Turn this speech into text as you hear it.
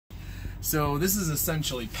So this is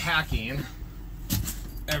essentially packing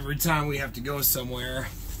every time we have to go somewhere,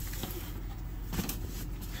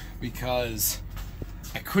 because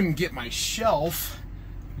I couldn't get my shelf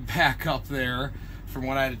back up there from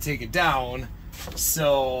when I had to take it down,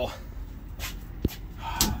 so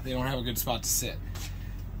they don't have a good spot to sit.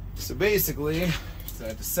 So basically, I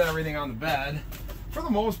have to set everything on the bed. For the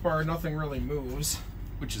most part, nothing really moves,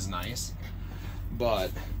 which is nice,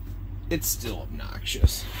 but it's still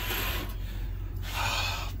obnoxious.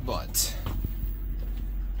 But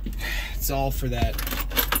it's all for that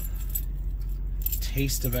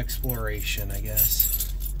taste of exploration, I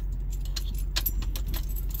guess.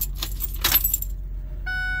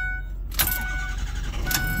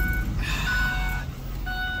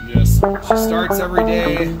 She starts every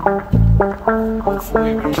day.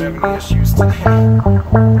 Hopefully we don't have any issues today.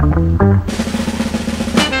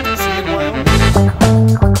 See you in Wyoming.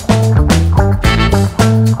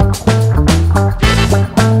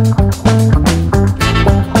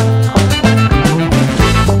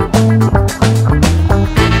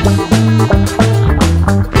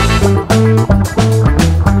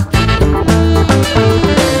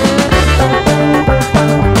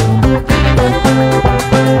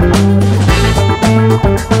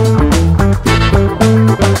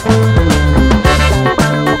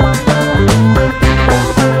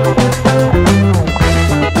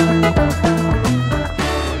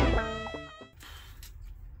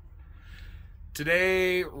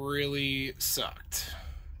 Today really sucked.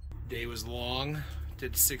 Day was long,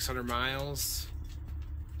 did 600 miles,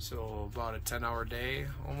 so about a 10-hour day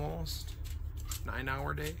almost,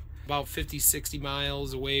 9-hour day. About 50, 60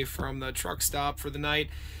 miles away from the truck stop for the night.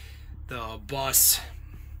 The bus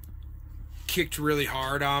kicked really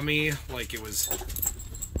hard on me, like it was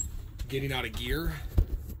getting out of gear.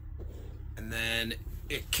 And then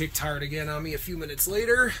it kicked hard again on me a few minutes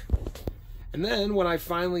later. And then when I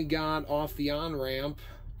finally got off the on-ramp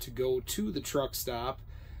to go to the truck stop,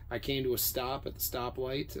 I came to a stop at the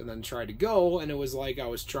stoplight and then tried to go, and it was like I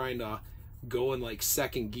was trying to go in like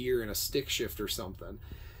second gear in a stick shift or something.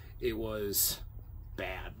 It was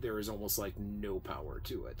bad. There was almost like no power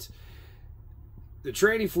to it. The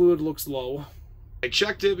tranny fluid looks low. I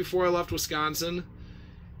checked it before I left Wisconsin,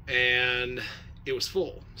 and it was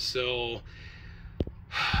full. So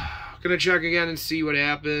I'm gonna check again and see what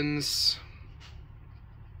happens.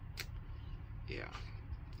 Yeah.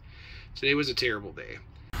 Today was a terrible day.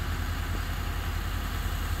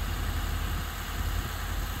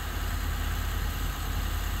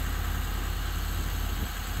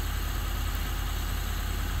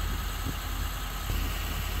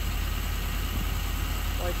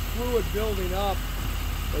 Like fluid building up.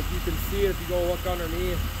 Like you can see it if you go look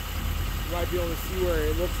underneath. You might be able to see where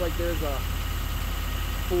it looks like there's a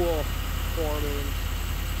pool forming.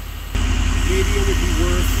 Maybe it would be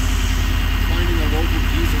worth finding a local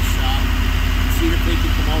diesel shop, see if they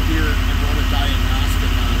can come out here and run a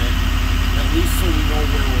diagnostic on it, at least so we know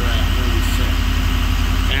where we're at, where we sit.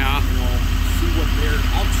 Yeah. You know, see what they're,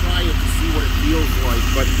 I'll try it to see what it feels like,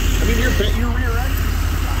 but I mean, your rear end.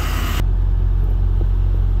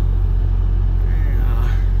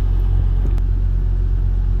 Yeah.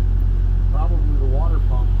 Probably the water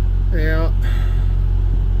pump. Yeah.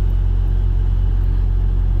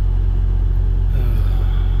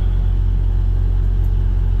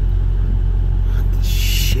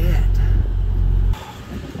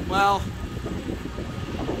 Well,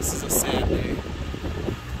 this is a sad day.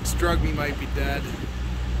 StrugB might be dead.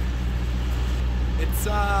 It's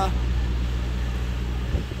I'm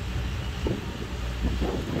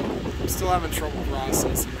still having trouble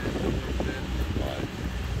processing it a little bit, but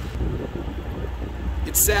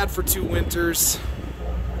it's sad for 2 winters.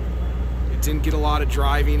 It didn't get a lot of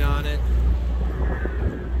driving on it.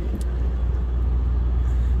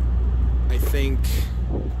 I think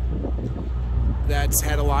that's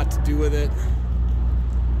had a lot to do with it,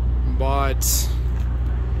 but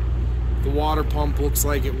the water pump looks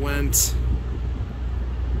like it went,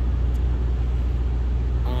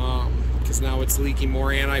 because now it's leaking more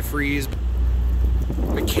antifreeze.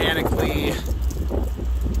 Mechanically,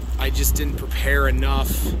 I just didn't prepare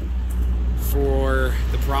enough for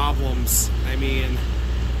the problems. I mean,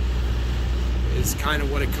 is kind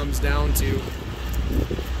of what it comes down to.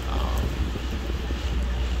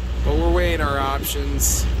 But we're weighing our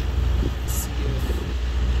options, see if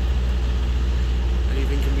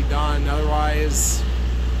anything can be done. Otherwise,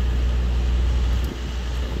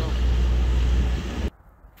 I don't know.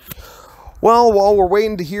 Well, while we're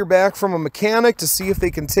waiting to hear back from a mechanic to see if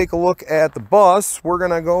they can take a look at the bus, we're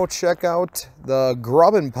gonna go check out the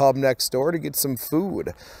Grubbin pub next door to get some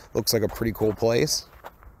food. Looks like a pretty cool place.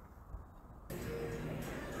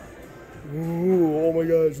 Ooh, oh my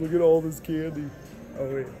gosh, look at all this candy. Oh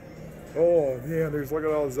wait. Oh man, look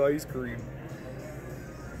at all this ice cream.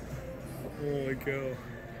 Holy cow.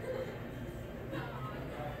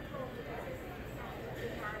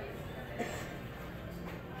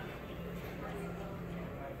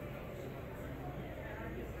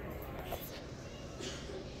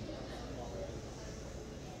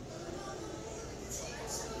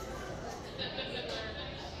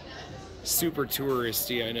 Super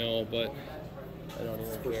touristy, I know, but I don't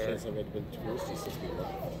even care. It's been touristy since we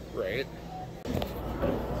left. Right?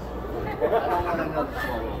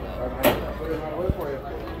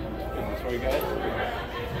 This way, guys.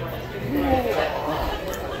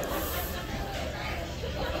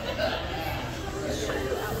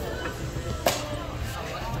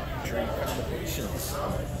 Drink combinations.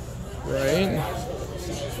 Right?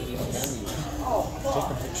 Take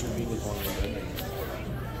a picture of me with one of them.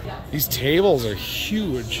 These tables are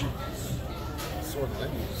huge. Sort of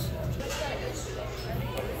menus.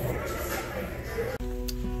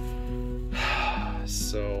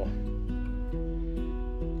 So,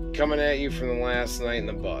 coming at you from the last night in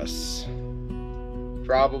the bus.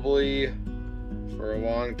 Probably for a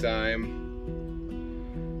long time.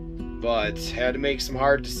 But had to make some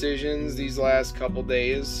hard decisions these last couple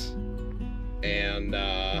days. And,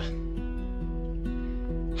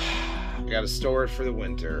 got to store it for the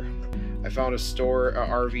winter. I found a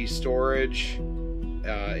RV storage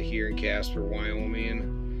here in Casper, Wyoming.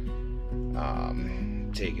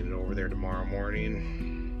 Taking it over there tomorrow morning.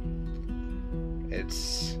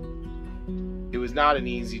 It was not an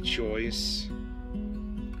easy choice,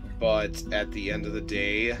 but at the end of the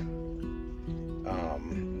day,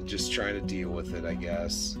 just trying to deal with it, I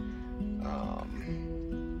guess.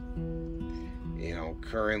 You know,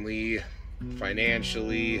 currently,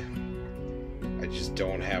 financially, I just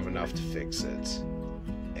don't have enough to fix it,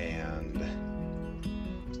 and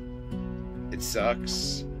it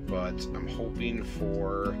sucks, but I'm hoping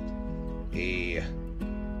for a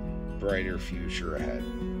brighter future ahead.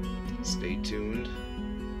 Stay tuned.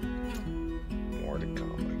 More to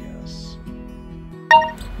come, I guess.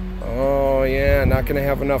 Oh yeah, not gonna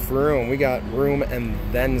have enough room. We got room and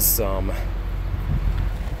then some.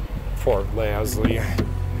 Poor Leslie.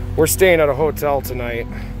 We're staying at a hotel tonight.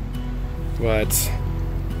 But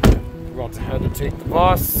we're about to head to take the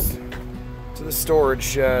bus to the storage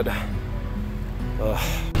shed.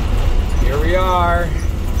 Here we are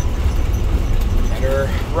at her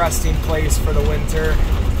resting place for the winter.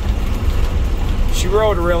 She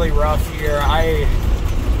rode really rough here.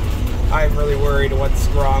 I'm really worried what's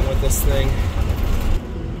wrong with this thing.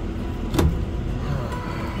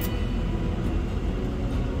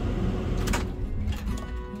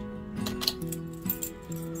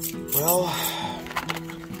 Well,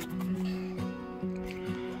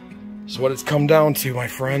 that's what it's come down to, my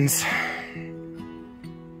friends.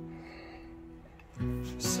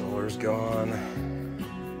 Solar's gone.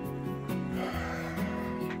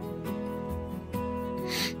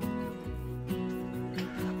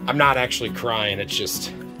 I'm not actually crying, it's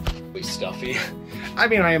just really stuffy. I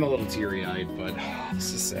mean, I am a little teary-eyed, but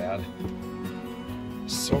this is sad.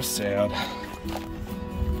 So sad.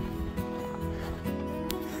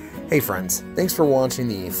 Hey friends, thanks for watching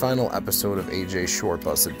the final episode of AJ's Short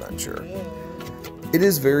Bus Adventure. It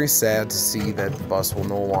is very sad to see that the bus will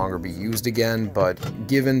no longer be used again, but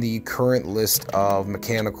given the current list of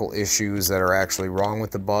mechanical issues that are actually wrong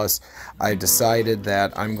with the bus, I decided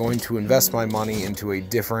that I'm going to invest my money into a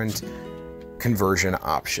different conversion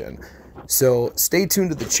option. So stay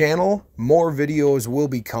tuned to the channel, more videos will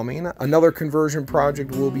be coming, another conversion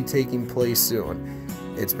project will be taking place soon.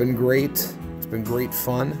 It's been great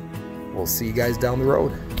fun. We'll see you guys down the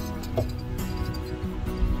road.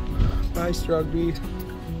 Bye, StrugB.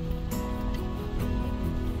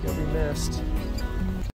 You'll be missed.